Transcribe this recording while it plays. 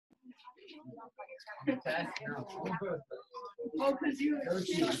Oh, because you.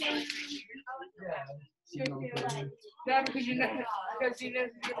 Yeah, because you know. Because you know.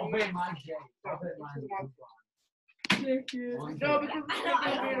 I'll bet my J. I'll bet mine. No, because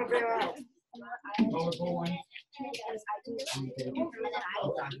it's being a bit out. Oh, go on.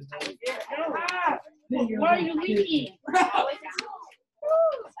 Why are you leaking?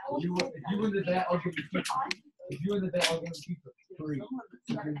 If you win the bet, I'll give you 50. If you win the bet, I'll give you 3.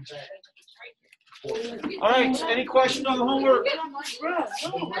 All right, any questions on the homework?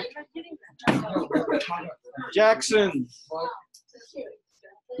 Jackson.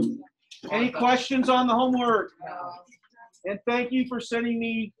 Any questions on the homework? And thank you for sending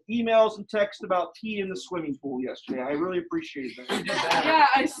me emails and texts about pee in the swimming pool yesterday. I really appreciate that. Yeah,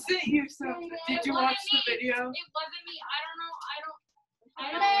 I sent you something. Did you watch the video? It wasn't me. I don't know.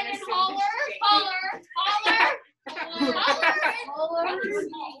 Holler.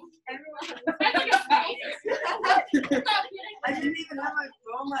 I didn't even have my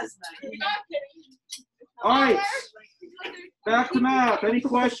phone last night. All right, back to math. Any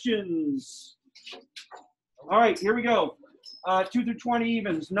questions? All right, here we go. 2 through 20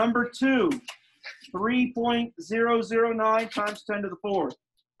 evens. Number 2, 3.009 times 10 to the 4th.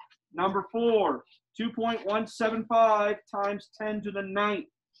 Number 4, 2.175 times 10 to the 9th.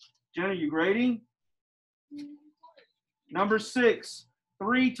 Jen, are you grading? Number 6,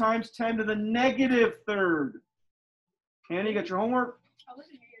 3 times 10 to the negative 3rd. Candy, got your homework?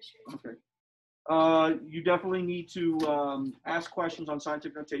 Okay. You definitely need to ask questions on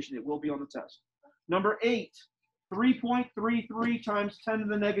scientific notation. It will be on the test. Number 8, 3.33 times 10 to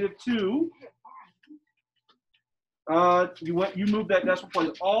the negative 2. You move that decimal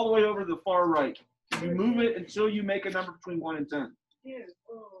place all the way over to the far right. You move it until you make a number between 1 and 10.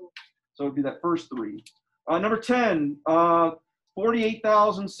 So it would be that first 3. Number 10,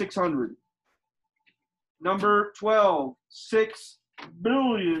 48,600. Number 12, $6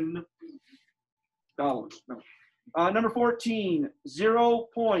 billion. No. Number 14,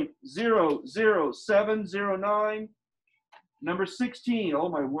 0.00709. Number 16, oh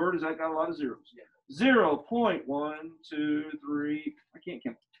my word, has that got a lot of zeros? 0.1, 2, 3, I can't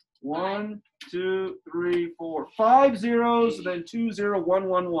count. 1, 2, 3, 4, 5 zeros, and then 2, 0, 1,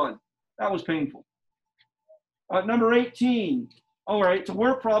 1, 1. That was painful. Number 18, all right, it's a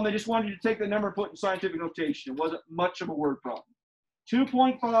word problem. They just wanted you to take the number and put it in scientific notation. It wasn't much of a word problem.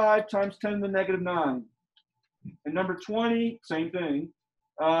 2.5 times 10 to the negative 9. And number 20, same thing,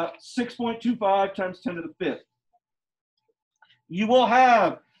 6.25 times 10 to the 5th. You will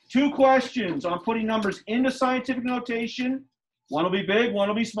have 2 questions on putting numbers into scientific notation. One will be big, one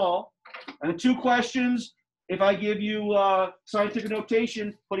will be small. And the 2 questions, if I give you scientific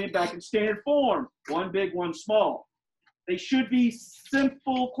notation, putting it back in standard form. One big, one small. They should be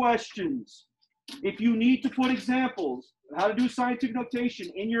simple questions. If you need to put examples of how to do scientific notation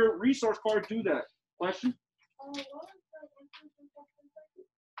in your resource card, do that. Question?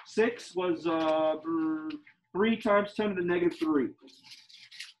 6 was 3 times 10 to the negative 3.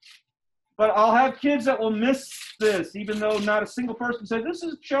 But I'll have kids that will miss this, even though not a single person said, this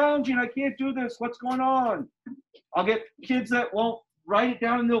is challenging, I can't do this, what's going on? I'll get kids that won't write it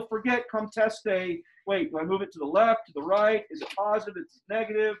down and they'll forget come test day. Wait, do I move it to the left, to the right? Is it positive, is it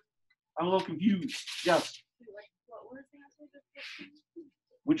negative? I'm a little confused. Yes?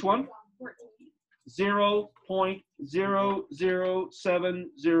 Which one?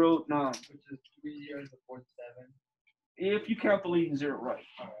 0.00709. Which is 3 zeros before 7. If you count the leading 0, right.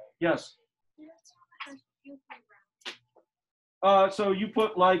 Yes? So you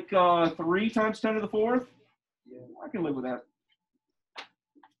put like 3 times 10 to the 4th? Yeah. I can live with that.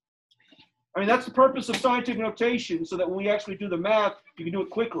 I mean, that's the purpose of scientific notation, so that when we actually do the math, you can do it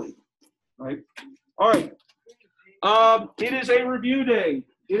quickly, right? All right. It is a review day.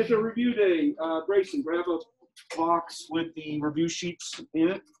 It is a review day. Grayson, grab a box with the review sheets in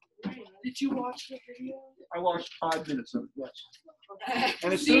it. Did you watch the video? I watched 5 minutes of it, yes.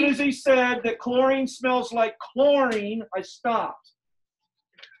 And as soon as he said that chlorine smells like chlorine, I stopped.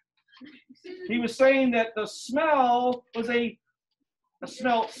 He was saying that the smell was a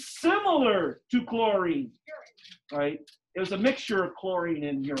smell similar to chlorine, right? It was a mixture of chlorine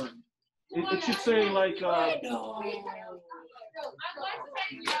and urine. It should say like. I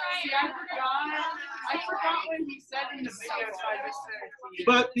forgot when he said in the video, so I just said it.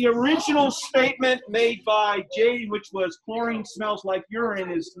 But the original statement made by Jay, which was chlorine smells like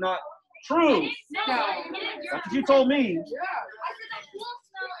urine, is not true. That's what you told me.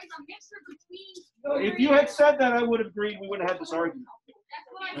 If you had said that, I would have agreed. We would have had this argument.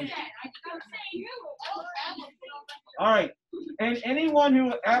 All right. And anyone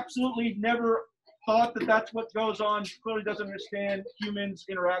who absolutely never thought that that's what goes on clearly doesn't understand humans'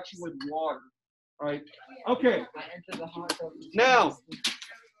 interaction with water. Right? Okay. Now,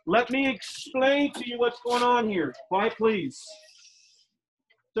 let me explain to you what's going on here. Quiet, please.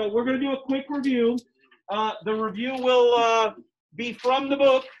 So we're going to do a quick review. The review will be from the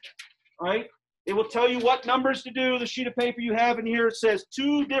book, right? It will tell you what numbers to do. The sheet of paper you have in here, it says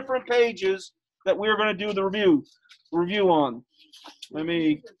 2 different pages that we're going to do the review on. Let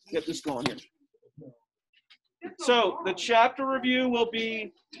me get this going here. So the chapter review will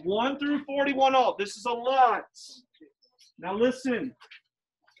be 1 through 41 all. This is a lot. Now listen.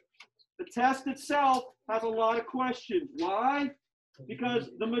 The test itself has a lot of questions. Why? Because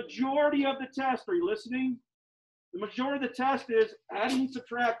the majority of the test, are you listening? The majority of the test is adding,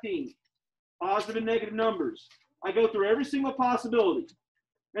 subtracting, positive and negative numbers. I go through every single possibility.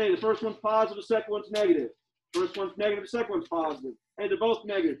 Hey, the first one's positive, the second one's negative. First one's negative, the second one's positive. Hey, they're both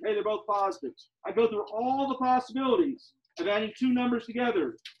negative. Hey, they're both positive. I go through all the possibilities of adding 2 numbers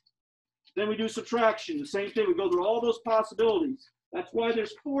together. Then we do subtraction. The same thing. We go through all those possibilities. That's why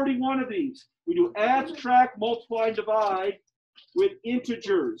there's 41 of these. We do add, subtract, multiply, and divide with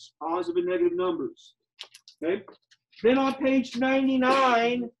integers, positive and negative numbers. Okay? Then on page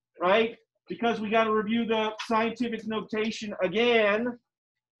 99, right, because we got to review the scientific notation again,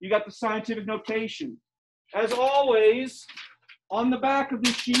 you got the scientific notation. As always, on the back of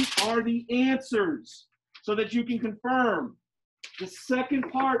the sheet are the answers so that you can confirm. The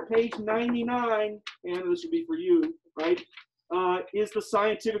second part, page 99, and this will be for you, right, is the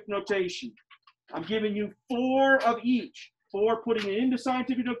scientific notation. I'm giving you 4 of each. 4 putting it into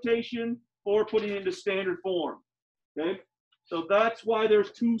scientific notation, 4 putting it into standard form. Okay? So that's why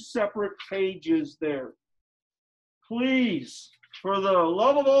there's 2 separate pages there. Please, for the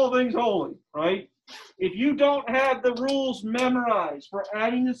love of all things holy, right? If you don't have the rules memorized for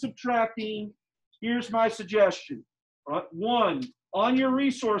adding and subtracting, here's my suggestion. Right? 1, on your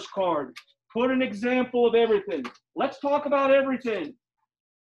resource card, put an example of everything. Let's talk about everything.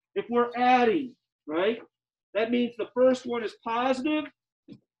 If we're adding, right, that means the first one is positive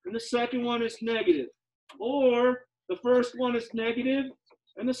and the second one is negative. Or the first one is negative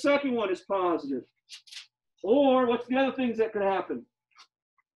and the second one is positive. Or what's the other things that could happen?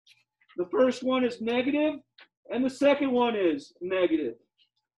 The first one is negative and the second one is negative.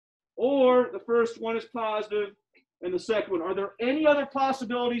 Or the first one is positive and the second one. Are there any other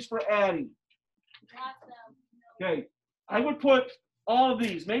possibilities for adding? Okay, I would put all of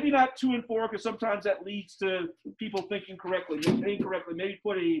these, maybe not 2 and 4, because sometimes that leads to people thinking correctly, incorrectly. Maybe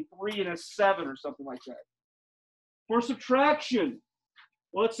put a 3 and a 7 or something like that. For subtraction,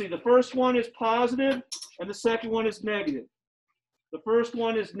 well, let's see, the first one is positive and the second one is negative. The first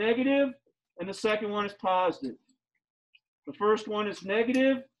one is negative and the second one is positive. The first one is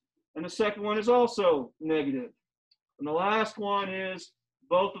negative and the second one is also negative. And the last one is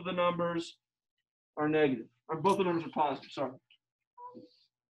both of the numbers are negative. Or both of the numbers are positive, sorry.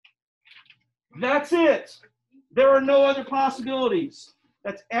 That's it. There are no other possibilities.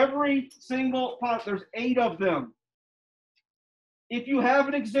 That's every single there's 8 of them. If you have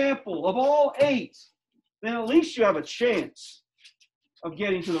an example of all 8, then at least you have a chance of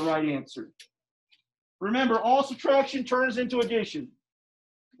getting to the right answer. Remember, all subtraction turns into addition.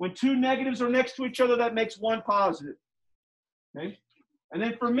 When 2 negatives are next to each other, that makes 1 positive. Okay? And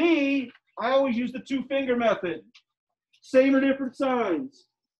then for me, I always use the 2-finger method. Same or different signs.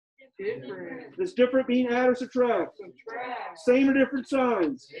 Different. Does different mean add or subtract? Subtract. Same or different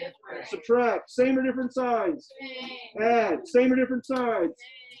signs? Different. Subtract. Same or different signs? Add. Same or different signs?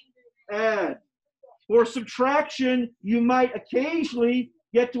 Add. For subtraction, you might occasionally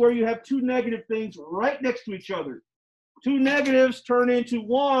get to where you have 2 negative things right next to each other. 2 negatives turn into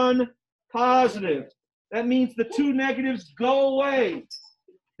 1 positive. That means the 2 negatives go away.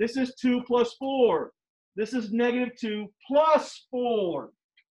 This is 2 plus 4. This is negative 2 plus 4.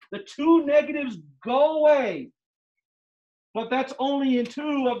 The 2 negatives go away. But that's only in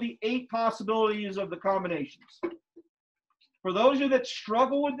 2 of the 8 possibilities of the combinations. For those of you that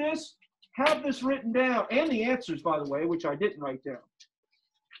struggle with this, have this written down. And the answers, by the way, which I didn't write down.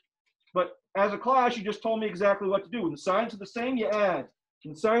 But as a class, you just told me exactly what to do. When the signs are the same, you add.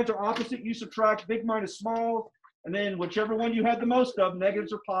 When the signs are opposite, you subtract. Big minus small. And then whichever one you had the most of,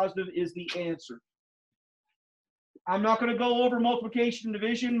 negatives or positive, is the answer. I'm not going to go over multiplication and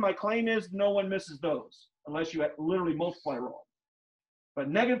division. My claim is no one misses those, unless you literally multiply wrong. But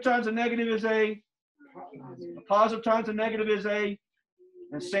negative times a negative is a positive times a negative is a,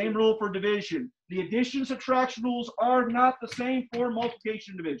 and same rule for division. The addition subtraction rules are not the same for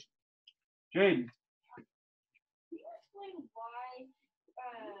multiplication and division. Jaden. Can you explain why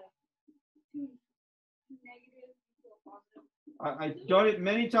I've done it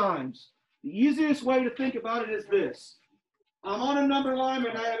many times. The easiest way to think about it is this. I'm on a number line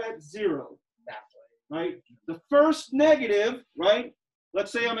and I have at 0. Right? The first negative, right?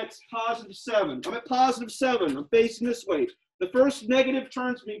 Let's say I'm at +7. I'm at +7. I'm facing this way. The first negative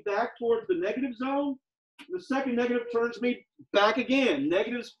turns me back towards the negative zone. The second negative turns me back again.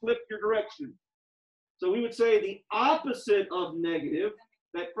 Negatives flip your direction. So we would say the opposite of negative,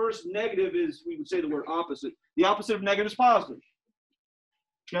 that first negative is, we would say the word opposite. The opposite of negative is positive.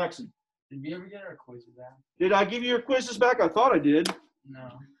 Jackson. Did we ever get our quizzes back? Did I give you your quizzes back? I thought I did.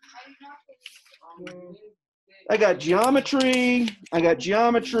 No. I got geometry. I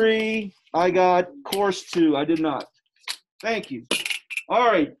got course 2. I did not. Thank you. All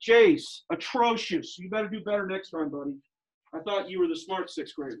right, Jace, atrocious. You better do better next time, buddy. I thought you were the smart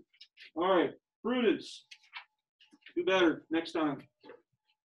 6th grader. All right, Prudence, do better next time.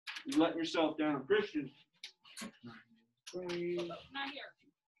 You're letting yourself down. Christian. Not here.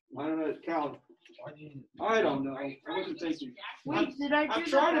 I don't know, Cal. I don't know. I wasn't thinking. Wait, did I do I'm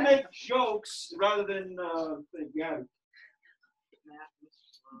trying to make jokes rather than think. Yeah.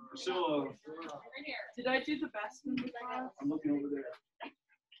 Priscilla, Right here. Did I do the best in the class? I'm looking over there.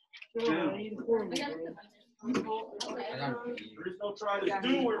 Yeah. There is no try to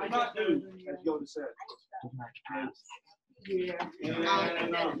do or not do, as Yoda said. Yeah.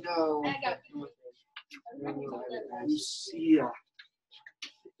 And, No. I got Lucia.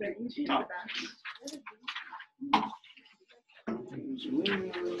 Not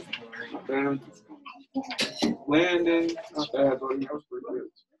bad. Landon, not bad, buddy. That was pretty good.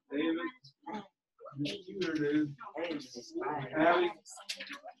 David. Abby.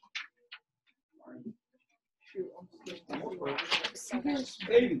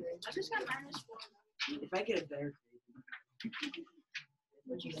 Aiden. If I get a better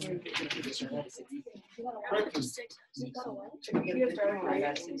Breakfast.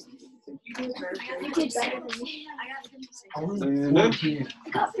 And then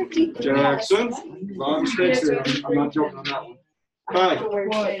Jackson. Long mistakes there. I'm not joking on that one. Kai,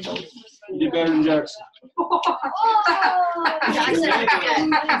 you did better than Jackson.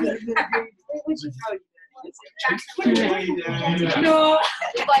 No.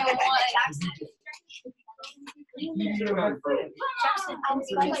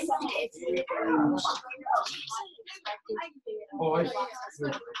 Oh, I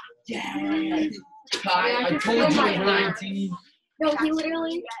told you it was 19. No, he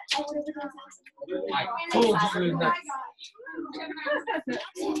literally. I told you it was 19.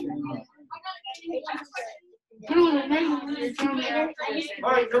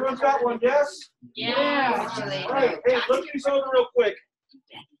 All right, everyone's got one, yes? Yeah. All right, hey, look these over real quick.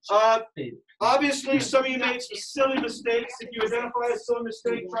 Obviously, some of you made some silly mistakes. If you identify a silly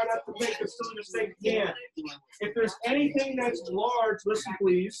mistake, try not to make a silly mistake again. If there's anything that's large, listen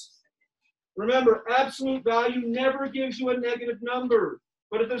please. Remember, absolute value never gives you a negative number.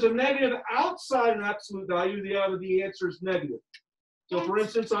 But if there's a negative outside an absolute value, the answer is negative. So for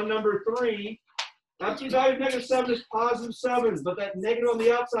instance, on number 3, absolute value of -7 is +7, but that negative on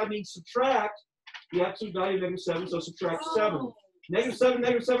the outside means subtract the absolute value of -7, so subtract 7. -7 and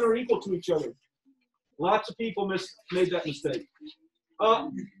 -7 are equal to each other. Lots of people made that mistake.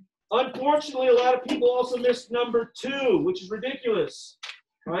 Unfortunately, a lot of people also missed number 2, which is ridiculous,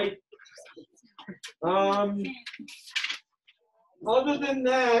 right? Other than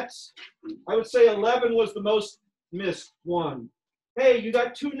that, I would say 11 was the most missed one. Hey, you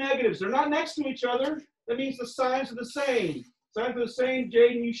got 2 negatives. They're not next to each other. That means the signs are the same. Signs are the same,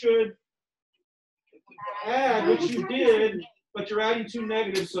 Jaden, you should add, which you did, but you're adding 2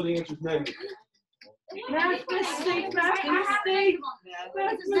 negatives, so the answer is negative. Math mistake, math mistake,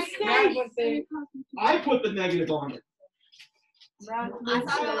 math mistake. I put the negative on it. Math I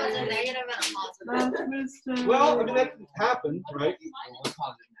thought it was a mistake. negative and a positive. Math mistake. Well, I mean, that happened, right?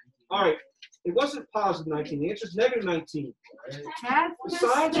 All right. It wasn't +19. The answer is -19. Math The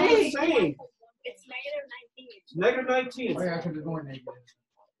signs are the mistake. same. It's -19. It's -19. Oh, yeah, I could be going negative.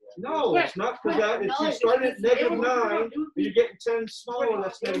 No, it's not because that. If you started at -9, and you're getting 10 smaller,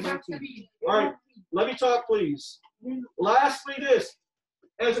 that's -19. All right, let me talk, please. Lastly, this.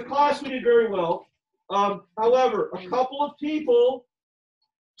 As a class, we did very well. However, a couple of people,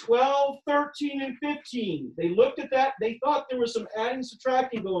 12, 13, and 15, they looked at that. They thought there was some adding,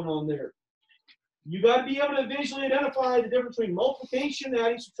 subtracting going on there. You got to be able to visually identify the difference between multiplication,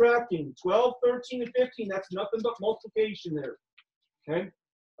 adding, subtracting. 12, 13, and 15, that's nothing but multiplication there. Okay?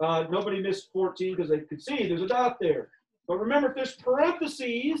 Nobody missed 14 because they could see there's a dot there. But remember, if there's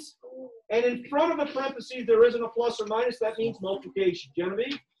parentheses, and in front of the parentheses there isn't a plus or minus, that means multiplication.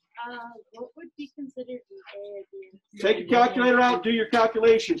 Genevieve? What would be considered Take your calculator out, do your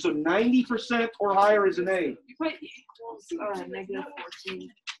calculation. So 90% or higher is an A. You put equals negative 14.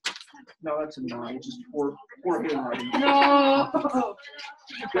 No, that's a 9. It's just poor handwriting. No.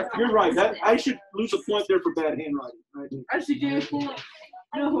 You're right. I should lose a point there for bad handwriting. Right? I should do it.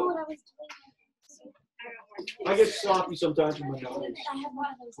 I don't know No. what I was doing. I get sloppy sometimes with my notes. I have one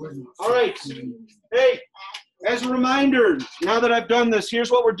of those. All right. Hey, as a reminder, now that I've done this,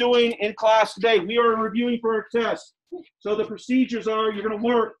 here's what we're doing in class today. We are reviewing for a test. So the procedures are, you're going to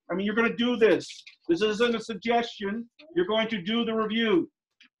work. I mean, you're going to do this. This isn't a suggestion. You're going to do the review.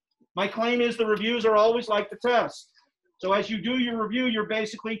 My claim is the reviews are always like the test. So as you do your review, you're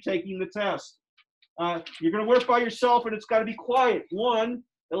basically taking the test. You're going to work by yourself, and it's got to be quiet. One,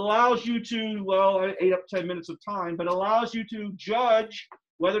 it allows you to, well, 8 up to 10 minutes of time, but allows you to judge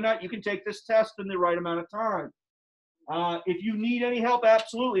whether or not you can take this test in the right amount of time. If you need any help,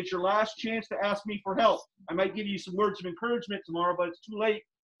 absolutely. It's your last chance to ask me for help. I might give you some words of encouragement tomorrow, but it's too late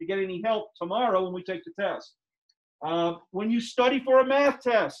to get any help tomorrow when we take the test. When you study for a math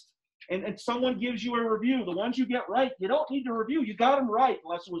test and someone gives you a review, the ones you get right, you don't need to review. You got them right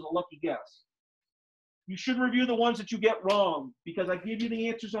unless it was a lucky guess. You should review the ones that you get wrong because I give you the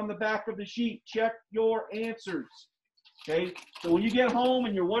answers on the back of the sheet. Check your answers. Okay, so when you get home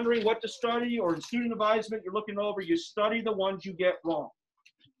and you're wondering what to study, or in student advisement you're looking over, you study the ones you get wrong.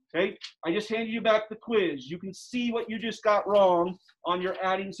 Okay, I just handed you back the quiz. You can see what you just got wrong on your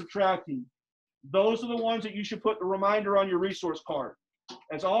adding, subtracting. Those are the ones that you should put the reminder on your resource card.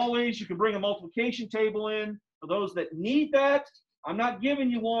 As always, you can bring a multiplication table in. For those that need that, I'm not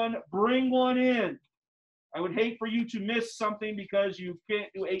giving you one. Bring one in. I would hate for you to miss something because you can't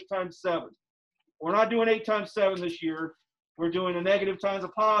do 8 times 7. We're not doing 8 times 7 this year. We're doing a negative times a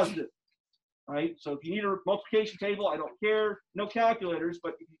positive. Right? So if you need a multiplication table, I don't care. No calculators,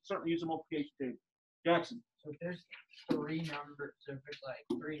 but you can certainly use a multiplication table. Jackson. So if there's 3 numbers, so if it's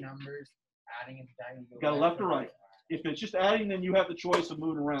like 3 numbers, adding and subtracting. You got left or right. If it's just adding, then you have the choice of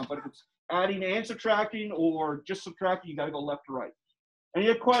moving around. But if it's adding and subtracting or just subtracting, you got to go left or right. Any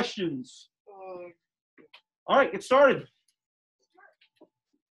other questions? All right, get started.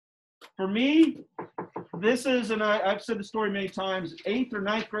 For me, this is, and I've said the story many times, 8th or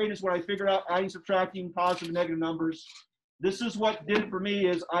 9th grade is where I figured out adding, subtracting, positive and negative numbers. This is what did it for me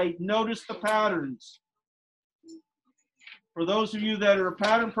is I noticed the patterns. For those of you that are a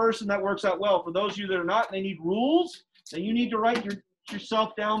pattern person, that works out well. For those of you that are not, and they need rules, then you need to write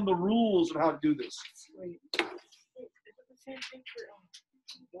yourself down the rules of how to do this.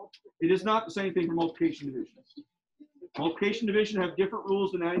 It is not the same thing for multiplication division. Multiplication division have different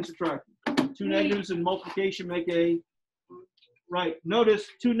rules than adding, subtracting. 2 negatives in multiplication make a right. Notice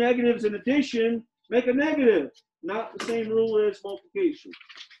 2 negatives in addition make a negative. Not the same rule as multiplication.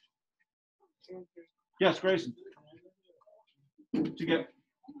 Yes, Grayson. To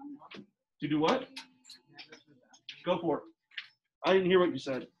do what? Go for it. I didn't hear what you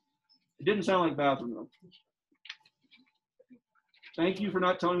said. It didn't sound like bathroom though. Thank you for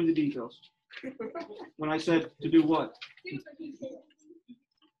not telling me the details. When I said to do what?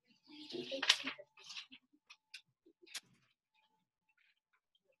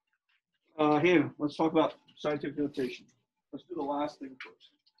 Hannah, let's talk about scientific notation. Let's do the last thing first.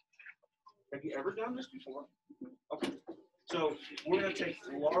 Have you ever done this before? Okay. So we're going to take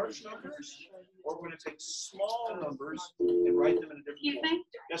large numbers, or we're going to take small numbers and write them in a different Excuse way. me?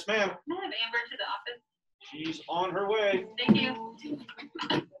 Yes, ma'am. Can I have Amber to the office? She's on her way. Thank you.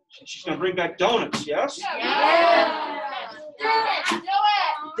 She's going to bring back donuts, yes? Yeah. Do it.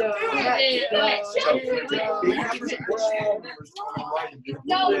 So we're going to take big numbers or small numbers and write them different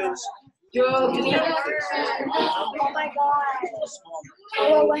ways. Oh my God.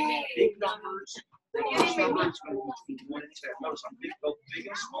 Go away. Big numbers. First number is going to be 1 and 10. Notice I'm both big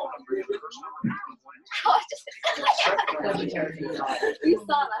and small numbers. The first number is 1 and 10. The second number is 10. You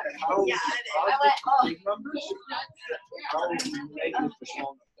saw that. How Yeah, positive I went, oh. big numbers? How are you negative for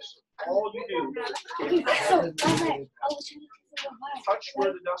small numbers? All you do touch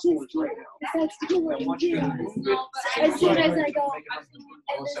where the decimal is right now. I want you to move it. As soon as I go, Make a number.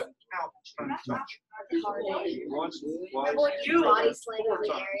 Once that count, it's trying to touch. Once, I twice, will do body three, slam four over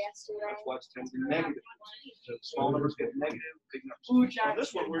times. there yesterday. That's why it's 10 to negative. So small numbers get negative, big numbers. So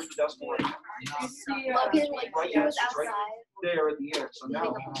this one, where's the decimal right now? Logan, like, he was Right outside. there at the end. So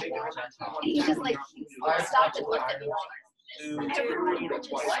now we can take it. He just, like, he stopped and looked at me like, 2, 3, that's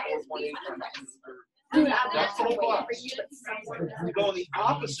why it's 4.8 times 2. dude, I'm That's not the whole waiting class. for you, but someone. You go in the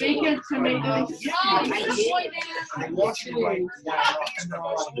opposite Bacon, way. tomatoes. I want you to write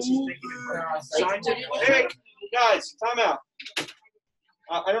so this is thinking about scientific. Hey, guys, time out.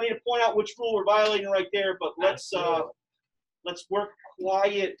 I don't need to point out which rule we're violating right there, but let's work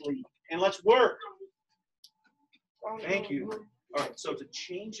quietly and let's work. Thank you. All right, so to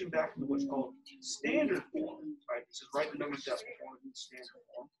change them back into what's called standard form, right? This is write the number decimal form in standard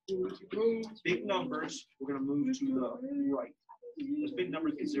form. Big numbers, we're going to move to the right. Those big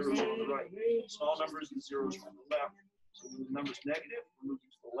numbers get zeros on the right. Small numbers get zeros on the left. So when the number's negative, we're moving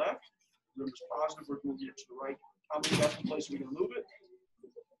to the left. When the number's positive, we're moving it to the right. How many decimal places are we going to move it?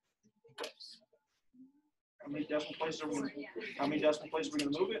 How many decimal places are we going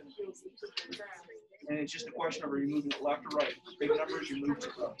to move it? And it's just a question of are you moving it left or right? For big numbers, you move to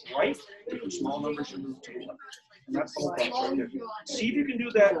the right. For small numbers, you move to the left. And that's the whole process right there. See if you can do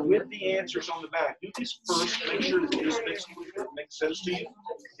that with the answers on the back. Do this first. Make sure that this makes sense to you.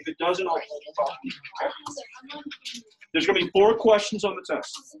 If it doesn't, I'll talk to you. Okay? There's going to be 4 questions on the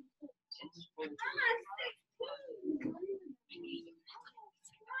test.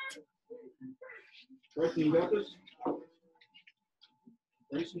 Grayson, you got this?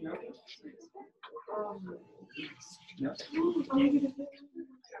 Grayson, you got this? Yes. At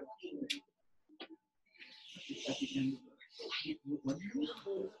the end of the,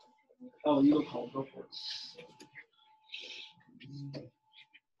 oh, you look home. Go for it.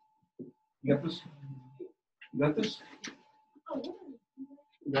 You got this? You got this?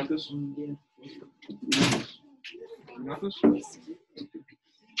 You got this? You got this?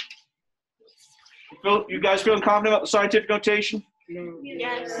 You guys feeling confident about the scientific notation?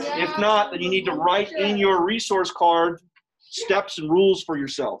 Yes. If not, then you need to write in your resource card steps and rules for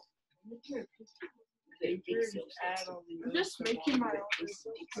yourself. I'm just making my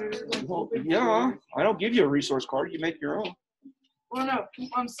own. Well, yeah, I don't give you a resource card. You make your own. Well, no,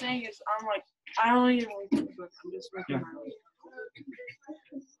 what I'm saying is, I'm like, I don't even like the book. I'm just making my own.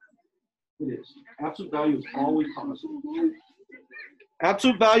 It is. Absolute value is always positive.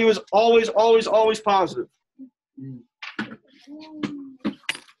 Absolute value is always, always, always positive.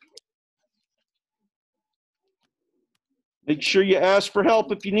 Make sure you ask for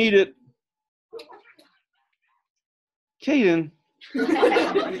help if you need it. Kaden, You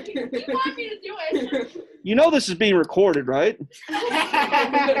want me to do it? you know this is being recorded, right?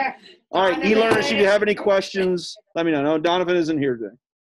 All right, e-learners, if you have any questions, let me know. No, Donovan isn't here today.